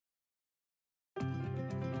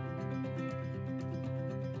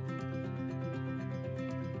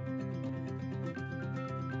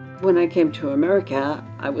When I came to America,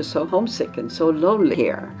 I was so homesick and so lonely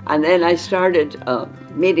here. And then I started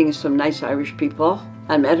meeting some nice Irish people.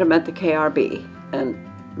 I met them at the KRB, and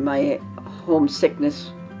my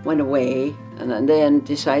homesickness went away. And then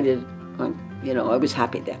decided, you know, I was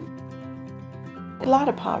happy then. A lot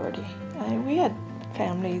of poverty. We had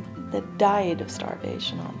family that died of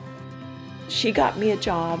starvation. She got me a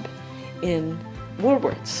job in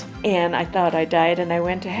Woolworths, and I thought I died and I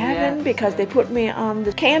went to heaven because they put me on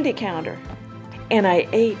the candy counter. And I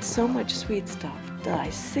ate so much sweet stuff that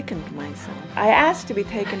I sickened myself. I asked to be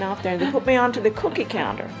taken off there and they put me onto the cookie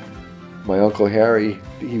counter. My Uncle Harry,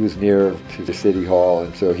 he was near to the City Hall,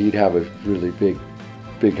 and so he'd have a really big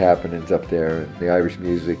happenings up there. The Irish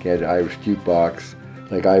music, he had an Irish jukebox,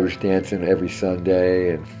 like Irish dancing every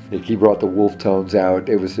Sunday, and he brought the Wolf Tones out.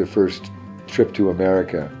 It was their first trip to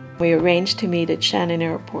America. We arranged to meet at Shannon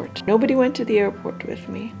Airport. Nobody went to the airport with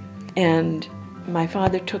me, and my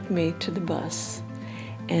father took me to the bus,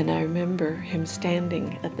 and I remember him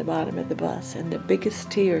standing at the bottom of the bus and the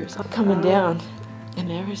biggest tears coming down. "I'll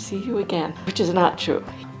never see you again," which is not true.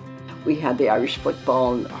 We had the Irish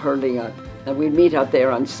football and hurling, and we'd meet out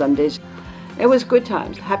there on Sundays. It was good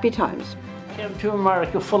times, happy times. I came to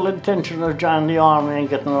America full intention of joining the army and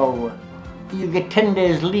getting over with. You get 10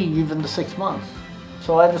 days leave in the 6 months.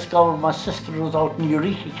 So I discovered my sister was out in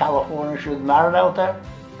Eureka, California. She was married out there.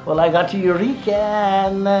 Well, I got to Eureka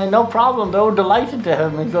and no problem. They were delighted to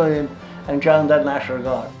have me go in and join that National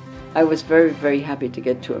Guard. I was very, very happy to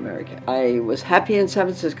get to America. I was happy in San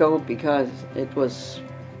Francisco because it was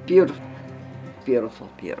beautiful, beautiful,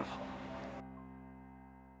 beautiful.